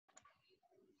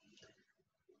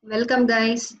Welcome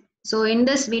guys. So in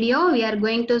this video we are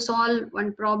going to solve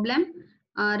one problem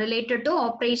related to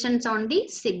operations on the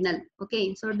signal.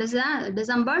 Okay, so it is a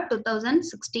December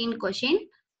 2016 question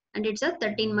and it's a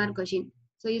 13-mark question.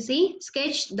 So you see,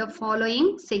 sketch the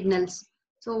following signals.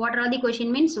 So what are the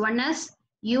question means? One is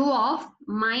u of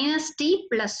minus t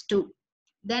plus 2,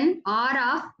 then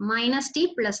r of minus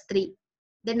t plus 3.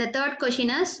 Then the third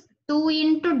question is 2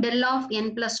 into del of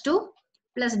n plus 2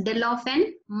 plus del of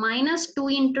n minus 2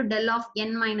 into del of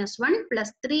n minus 1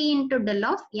 plus 3 into del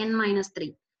of n minus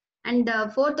 3. And the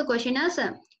fourth question is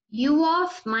u of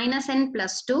minus n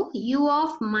plus 2, u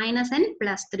of minus n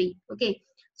plus 3. Okay.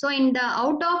 So in the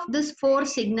out of this four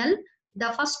signal,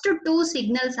 the first two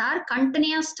signals are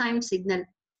continuous time signal.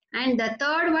 And the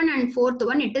third one and fourth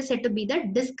one, it is said to be the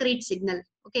discrete signal.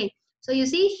 Okay. So you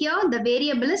see here the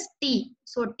variable is t.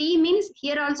 So t means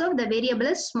here also the variable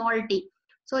is small t.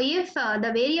 So if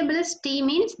the variable is t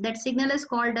means that signal is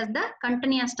called as the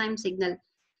continuous time signal.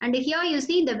 And here you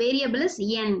see the variable is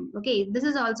n. Okay, this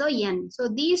is also n. So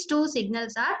these two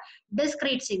signals are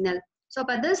discrete signal. So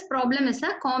for this problem is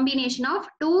a combination of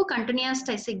two continuous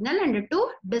signal and two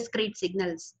discrete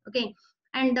signals. Okay,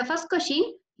 and the first question,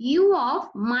 u of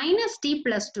minus t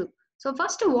plus 2. So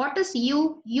first, what is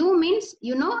u? U means,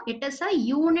 you know, it is a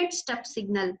unit step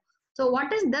signal. So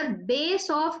what is the base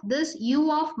of this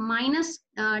u of minus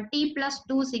t plus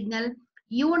 2 signal?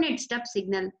 Unit step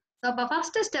signal. So the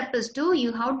first step is to,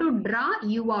 you have to draw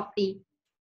u of t.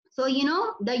 So you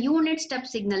know the unit step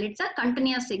signal, it's a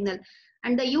continuous signal.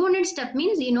 And the unit step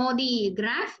means, you know the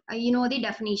graph, you know the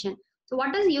definition. So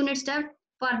what is unit step?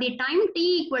 For the time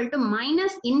t equal to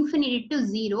minus infinity to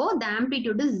 0, the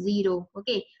amplitude is 0.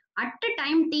 Okay. At the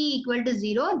time t equal to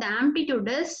 0, the amplitude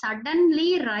is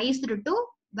suddenly raised to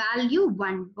value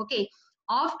 1. Okay.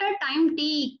 After time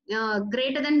t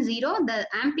greater than 0, the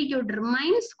amplitude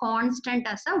remains constant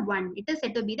as a 1. It is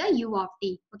said to be the u of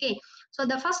t. Okay. So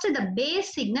the first, the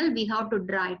base signal we have to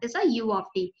draw. It is a u of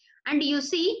t. And you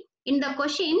see in the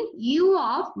question, u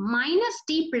of minus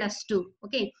t plus 2.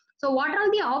 Okay. So what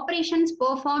are the operations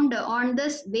performed on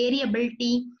this variable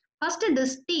t? First,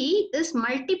 this t is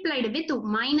multiplied with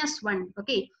minus 1.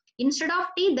 Okay. Instead of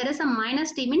t, there is a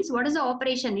minus t, means what is the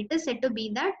operation? It is said to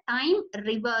be the time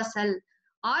reversal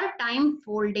or time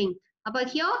folding. But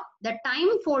here, the time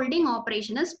folding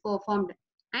operation is performed.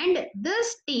 And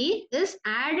this t is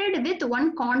added with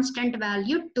one constant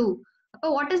value 2.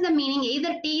 So what is the meaning?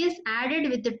 Either t is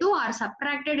added with the 2 or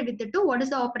subtracted with the 2. What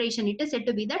is the operation? It is said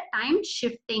to be the time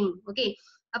shifting. Okay.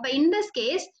 But in this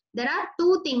case, there are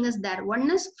two things there.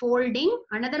 One is folding,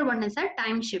 another one is a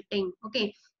time shifting.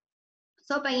 Okay.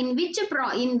 So in which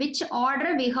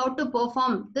order we have to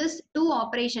perform this two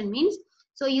operation means,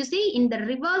 so you see in the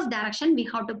reverse direction we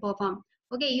have to perform.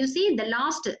 Okay, you see the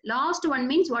last one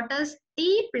means what is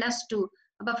t plus 2.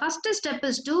 But first step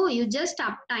is to, you just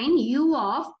obtain u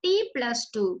of t plus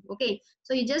 2. Okay,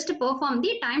 so you just perform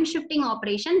the time shifting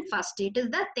operation first. It is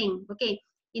the thing. Okay,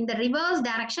 in the reverse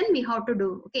direction we have to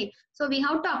do. Okay, so we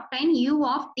have to obtain u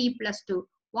of t plus 2.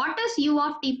 What is u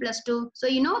of t plus 2? So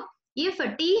you know, if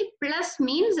t plus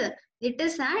means it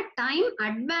is a time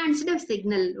advanced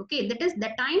signal. Okay, that is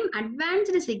the time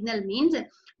advanced signal means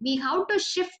we have to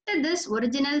shift this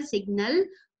original signal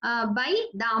by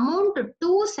the amount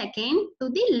 2 seconds to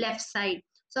the left side.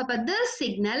 So for this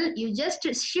signal, you just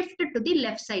shift to the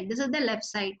left side. This is the left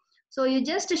side. So you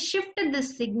just shift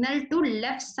this signal to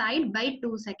left side by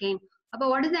 2 seconds. But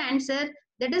what is the answer?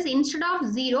 That is, instead of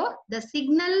 0, the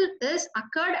signal is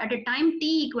occurred at a time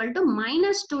t equal to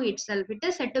minus 2 itself. It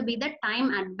is said to be the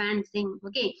time advancing.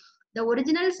 Okay, the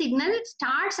original signal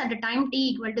starts at a time t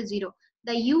equal to 0.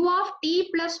 The u of t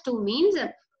plus 2 means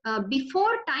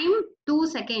before time 2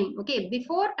 seconds. Okay,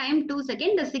 before time 2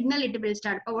 seconds, the signal it will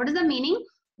start. What is the meaning?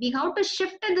 We have to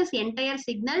shift this entire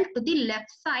signal to the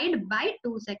left side by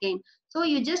 2 seconds. So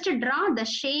you just draw the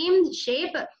same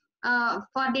shape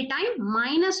for the time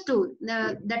minus 2.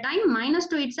 The time minus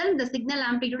 2 itself, the signal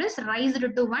amplitude is raised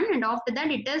to 1, and after that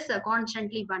it is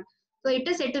constantly 1. So it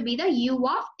is said to be the u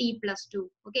of t plus 2.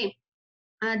 Okay.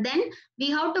 Then we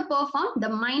have to perform the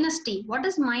minus t. What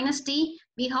is minus t?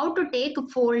 We have to take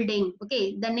folding.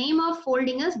 Okay, the name of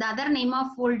folding is, the other name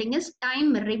of folding is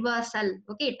time reversal.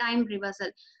 Okay, time reversal.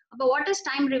 But what is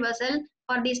time reversal?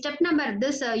 For the step number,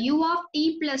 this u of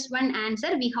t plus 1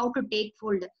 answer, we have to take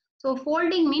fold. So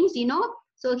folding means, you know,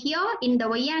 so here in the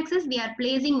y-axis, we are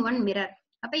placing one mirror.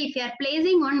 Okay, if you are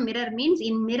placing one mirror means,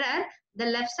 in mirror, the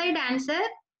left side answer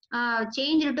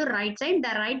changed to right side,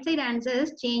 the right side answer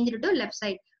is changed to left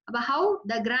side. But how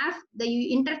the graph,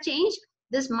 the interchange,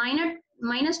 this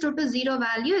minus 2 to 0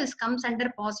 value is comes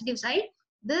under positive side,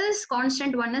 this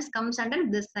constant one is comes under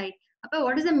this side.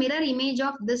 What is the mirror image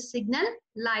of this signal?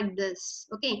 Like this.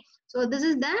 Okay, so this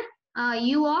is the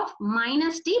u of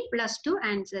minus t plus 2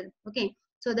 answer. Okay,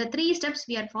 so the three steps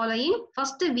we are following.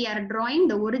 First, we are drawing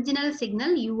the original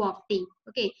signal u of t.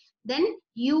 Okay, then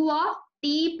u of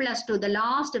t plus 2, the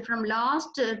last, from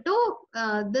last to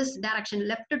this direction,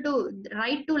 left to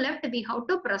right to left, we have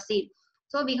to proceed.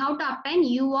 So we have to obtain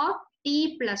u of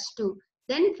t plus 2.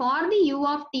 Then for the u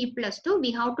of t plus 2,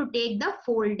 we have to take the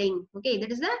folding. Okay,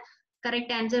 that is the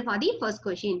correct answer for the first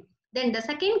question. Then the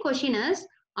second question is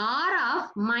r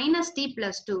of minus t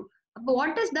plus 2.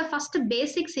 What is the first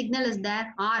basic signal is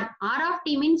there? R. R of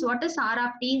t means what is R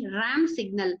of t? Ramp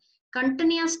signal.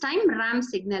 Continuous time ramp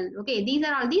signal. Okay, these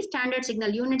are all the standard signal.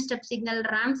 Unit step signal,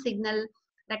 ramp signal,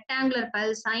 rectangular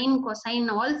pulse, sine, cosine,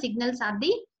 all signals are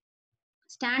the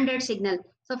standard signal.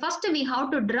 So first we have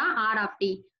to draw R of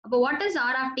t. But what is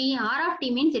R of t? R of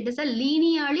t means it is a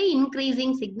linearly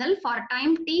increasing signal for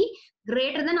time t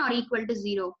greater than or equal to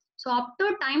 0. So up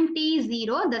to time t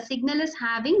 0, the signal is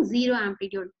having 0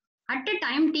 amplitude. At a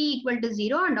time t equal to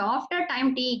 0 and after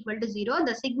time t equal to 0,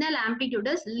 the signal amplitude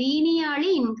is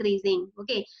linearly increasing.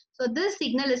 Okay, so this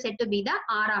signal is said to be the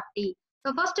R of t.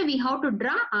 So first we have to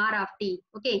draw R of t.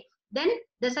 Okay, then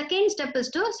the second step is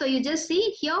to, so you just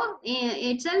see here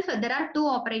itself there are two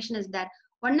operations there.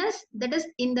 One is, that is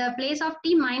in the place of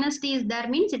t minus t is there,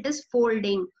 means it is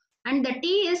folding, and the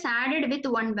t is added with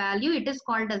one value, it is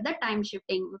called as the time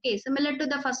shifting. Okay, similar to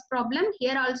the first problem,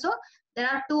 here also there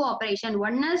are two operations.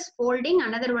 One is folding,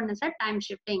 another one is a time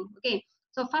shifting. Okay,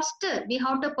 so first we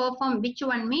have to perform which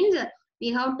one, means we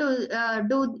have to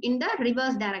do in the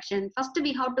reverse direction. First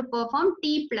we have to perform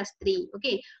t plus 3.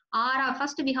 Okay,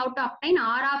 first we have to obtain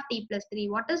r of t plus 3.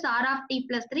 What is r of t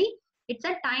plus 3? It's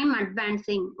a time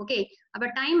advancing. Okay, but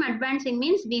time advancing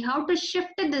means we have to shift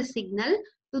the signal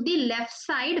to the left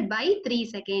side by 3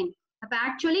 seconds.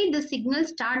 Actually the signal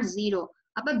starts 0.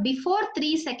 Before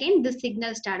 3 seconds the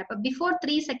signal start. Before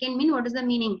 3 seconds mean what is the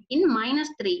meaning? In minus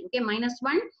 3. Okay, minus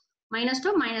 1, minus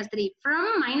 2, minus 3.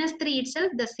 From minus 3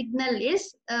 itself the signal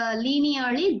is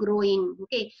linearly growing.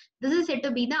 Okay, this is said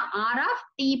to be the r of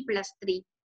t plus 3.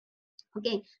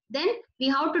 Okay, then we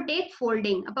have to take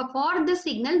folding. For this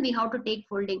signal we have to take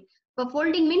folding.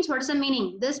 Folding means what is the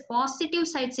meaning? This positive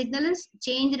side signal is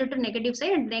changed to negative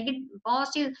side, and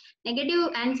negative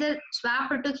answer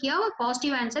swapped to here,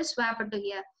 positive answer swapped to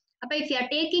here. If you are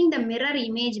taking the mirror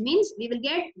image, means we will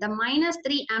get the minus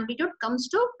 3 amplitude comes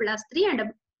to plus 3,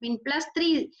 and in plus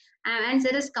 3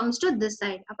 answer is comes to this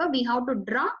side. We have to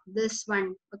draw this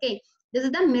one. Okay, this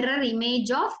is the mirror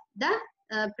image of the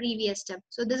previous step.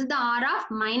 So this is the r of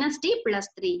minus t plus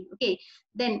 3. Okay,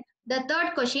 then the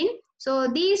third question. So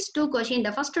these two questions,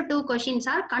 the first two questions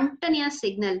are continuous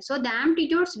signal. So the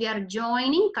amplitudes we are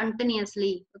joining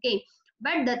continuously. Okay,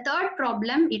 but the third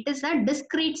problem, it is a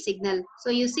discrete signal.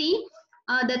 So you see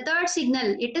the third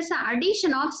signal, it is an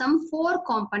addition of some 4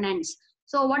 components.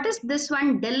 So what is this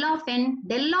one? Del of n.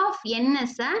 Del of n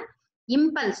is a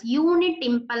impulse, unit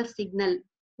impulse signal.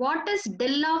 What is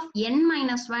del of n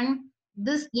minus 1?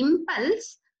 This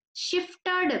impulse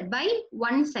shifted by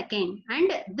 1 second,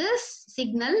 and this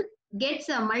signal gets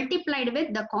multiplied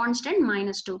with the constant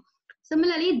minus 2.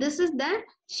 Similarly, this is the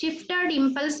shifted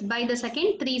impulse by the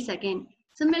second 3 second.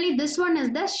 Similarly, this one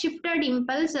is the shifted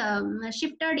impulse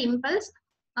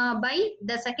by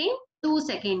the second 2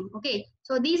 second. Okay,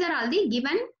 so these are all the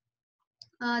given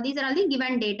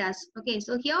data. Okay,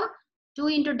 so here 2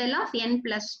 into del of n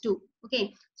plus 2.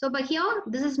 Okay, so but here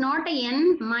this is not a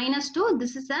n minus 2,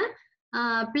 this is a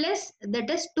plus, that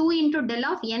is 2 into del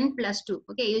of n plus 2.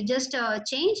 Okay, you just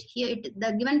change here,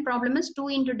 the given problem is 2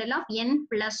 into del of n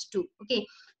plus 2. Okay,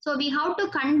 so we have to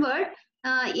convert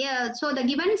so the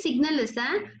given signal is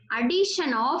an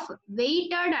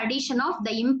weighted addition of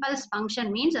the impulse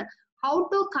function, means how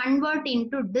to convert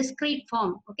into discrete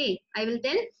form. Okay, I will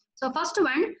tell. So first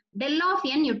one, del of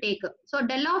n you take. So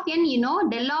del of n, you know,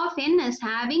 del of n is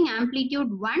having amplitude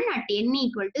 1 at n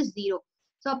equal to 0.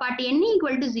 So at n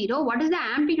equal to 0, what is the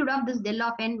amplitude of this del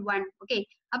of n? 1. Okay,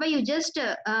 you just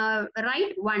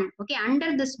write 1. Okay,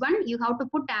 under this one you have to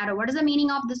put arrow. What is the meaning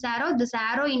of this arrow? This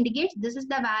arrow indicates this is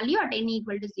the value at n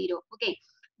equal to 0. Okay,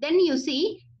 then you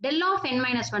see del of n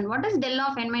minus 1. What is del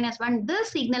of n minus 1? This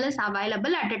signal is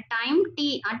available at a time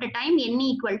t, at a time n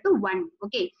equal to 1.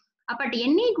 Okay, at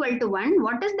n equal to 1,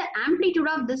 what is the amplitude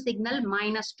of this signal?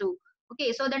 Minus 2.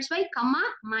 Okay, so that's why comma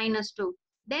minus 2.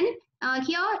 Then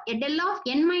here a del of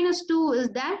n minus 2 is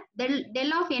there.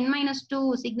 Del of n minus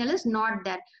 2 signal is not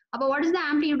there. What is the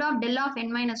amplitude of del of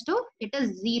n minus 2? It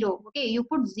is 0. Okay, you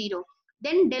put 0.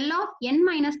 Then del of n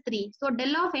minus 3. So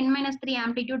del of n minus 3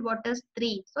 amplitude, what is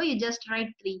 3? So you just write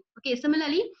 3. Okay,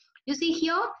 similarly, you see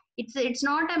here, it's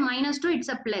not a minus 2, it's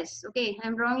a plus. Okay,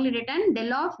 I'm wrongly written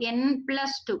del of n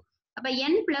plus 2. But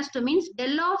n plus 2 means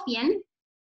del of n.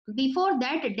 Before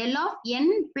that, del of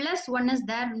n plus 1 is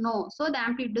there? No. So the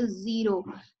amplitude is 0.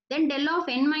 Then del of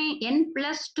n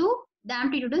plus 2, the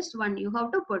amplitude is 1. You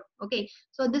have to put. Okay.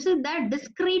 So this is the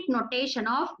discrete notation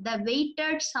of the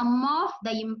weighted sum of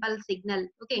the impulse signal.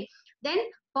 Okay. Then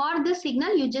for this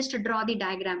signal, you just draw the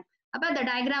diagram. About the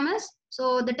diagram is,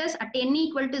 so that is at n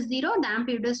equal to 0, the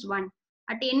amplitude is 1.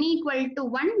 At n equal to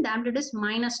 1, the amplitude is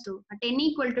minus 2. At n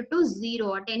equal to 2,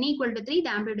 0. At n equal to 3, the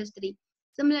amplitude is 3.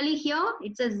 Similarly, here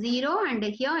it's a 0 and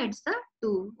here it's a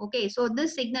 2. Okay, so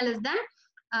this signal is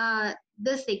the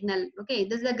this signal. Okay,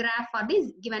 this is the graph for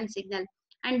this given signal.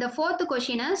 And the fourth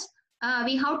question is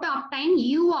we have to obtain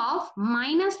u of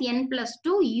minus n plus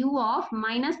 2, u of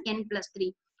minus n plus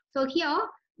 3. So here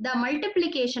the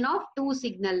multiplication of two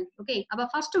signal. Okay, our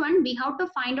first one we have to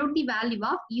find out the value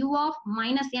of u of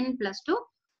minus n plus 2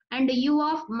 and u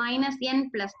of minus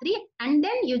n plus 3, and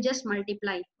then you just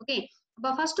multiply. Okay.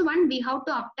 But first one, we have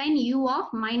to obtain u of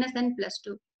minus n plus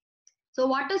 2. So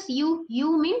what is u?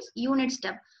 U means unit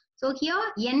step. So here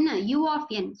n, u of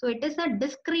n. So it is a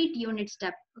discrete unit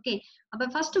step. Okay.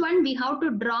 But first one, we have to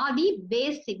draw the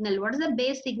base signal. What is the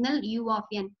base signal? U of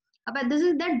n. But this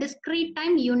is the discrete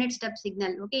time unit step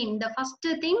signal. Okay. In the first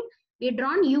thing, we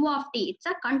drawn u of t. It's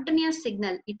a continuous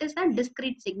signal. It is a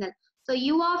discrete signal. So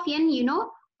u of n, you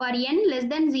know, for n less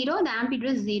than 0, the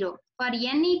amplitude is 0. For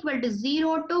n equal to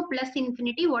 0 to plus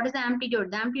infinity, what is the amplitude?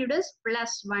 The amplitude is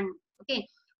plus 1. Okay.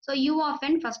 So u of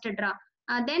n first draw.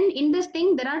 Then in this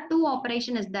thing, there are two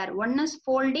operations there. One is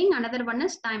folding, another one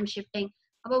is time shifting.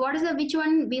 But what is the, which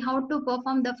one we have to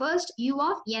perform the first? U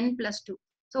of n plus 2.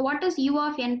 So what is u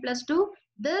of n plus 2?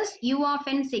 This u of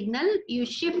n signal, you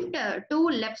shift to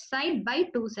left side by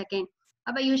 2 seconds.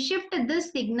 But you shift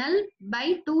this signal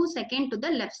by 2 seconds to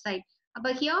the left side.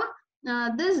 But here,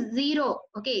 this 0,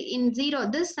 okay, in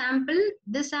 0, this sample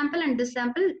and this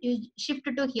sample, you shift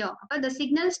to here. But the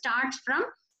signal starts from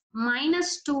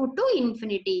minus 2 to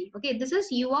infinity. Okay, this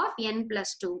is u of n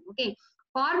plus 2. Okay,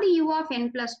 for the u of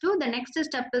n plus 2, the next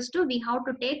step is to, we have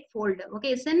to take fold.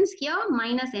 Okay, since here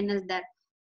minus n is there.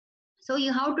 So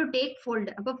you have to take fold.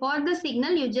 But for the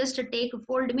signal, you just take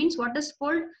fold means what is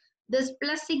fold? This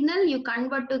plus signal you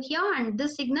convert to here and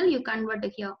this signal you convert to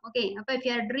here. Okay, if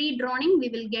you are redrawing, we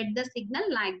will get the signal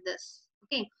like this.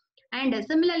 Okay, and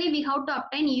similarly we have to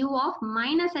obtain u of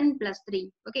minus n plus 3.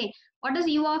 Okay, what is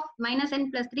u of minus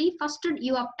n plus 3? First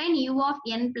you obtain u of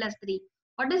n plus 3.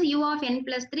 What is u of n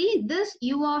plus 3? This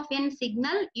u of n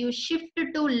signal you shift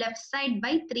to left side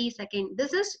by 3 seconds.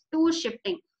 This is 2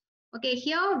 shifting. Okay,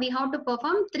 here we have to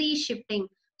perform 3 shifting.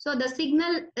 So the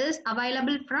signal is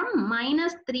available from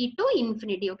minus 3 to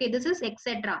infinity. Okay, this is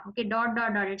etc. Okay, dot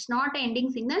dot dot. It's not an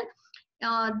ending signal.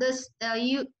 This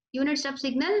unit step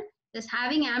signal is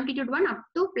having amplitude 1 up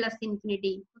to plus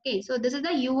infinity. Okay, so this is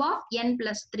the u of n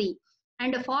plus 3.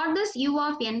 And for this u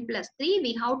of n plus 3,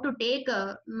 we have to take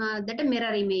that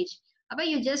mirror image. But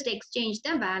you just exchange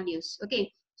the values.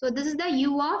 Okay, so this is the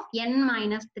u of n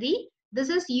minus 3. This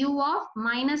is u of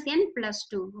minus n plus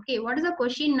 2. Okay, what is the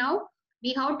question now?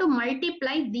 We have to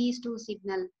multiply these two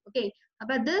signal. Okay,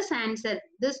 but this answer,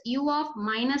 this u of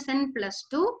minus n plus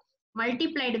 2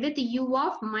 multiplied with u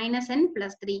of minus n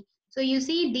plus 3. So you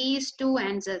see these two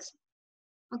answers.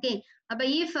 Okay, but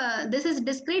if this is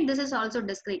discrete, this is also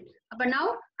discrete. But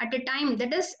now at a time,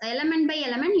 that is element by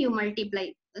element, you multiply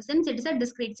since it is a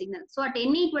discrete signal. So at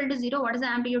n equal to 0, what is the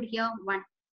amplitude here? 1.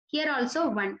 Here also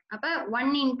 1.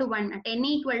 1 into 1 at n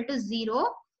equal to 0.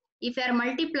 If you are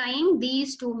multiplying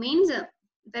these two means, if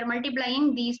you are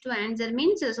multiplying these two answer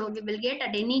means, so we will get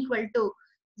at n equal to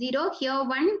 0, here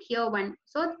 1, here 1.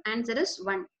 So answer is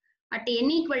 1. At n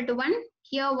equal to 1,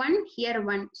 here 1, here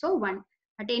 1. So 1.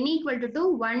 At n equal to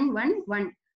 2, 1, 1,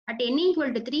 1. At n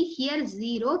equal to 3, here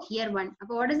 0, here 1.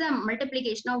 What is the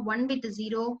multiplication of 1 with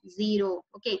 0? 0.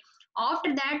 Okay.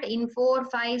 After that, in 4,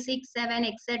 5, 6, 7,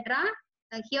 etc.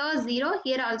 Here 0,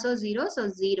 here also 0, so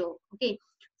 0. Okay.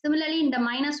 Similarly, in the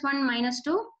minus 1, minus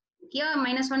 2, here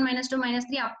minus 1, minus 2, minus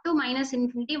 3, up to minus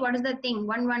infinity, what is the thing?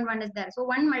 1, 1, 1 is there. So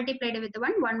 1 multiplied with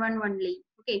 1, 1, 1 only.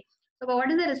 Okay. So what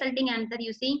is the resulting answer?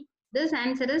 You see, this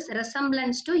answer is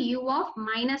resemblance to u of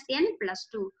minus n plus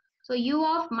 2. So u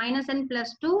of minus n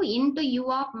plus 2 into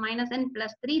u of minus n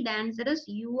plus 3, the answer is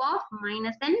u of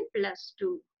minus n plus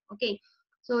 2. Okay.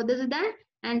 So this is the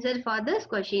answer for this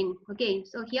question. Okay.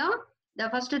 So here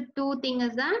the first two thing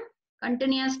is the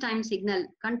continuous time signal,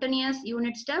 continuous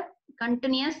unit step,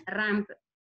 continuous ramp.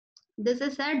 This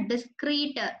is a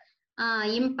discrete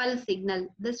impulse signal.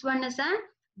 This one is a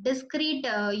discrete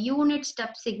unit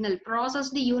step signal,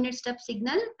 processed unit step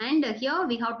signal, and here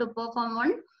we have to perform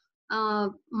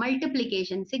one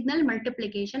multiplication, signal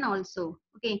multiplication also.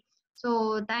 Okay,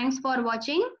 so thanks for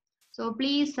watching. So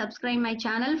please subscribe my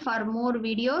channel for more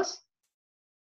videos.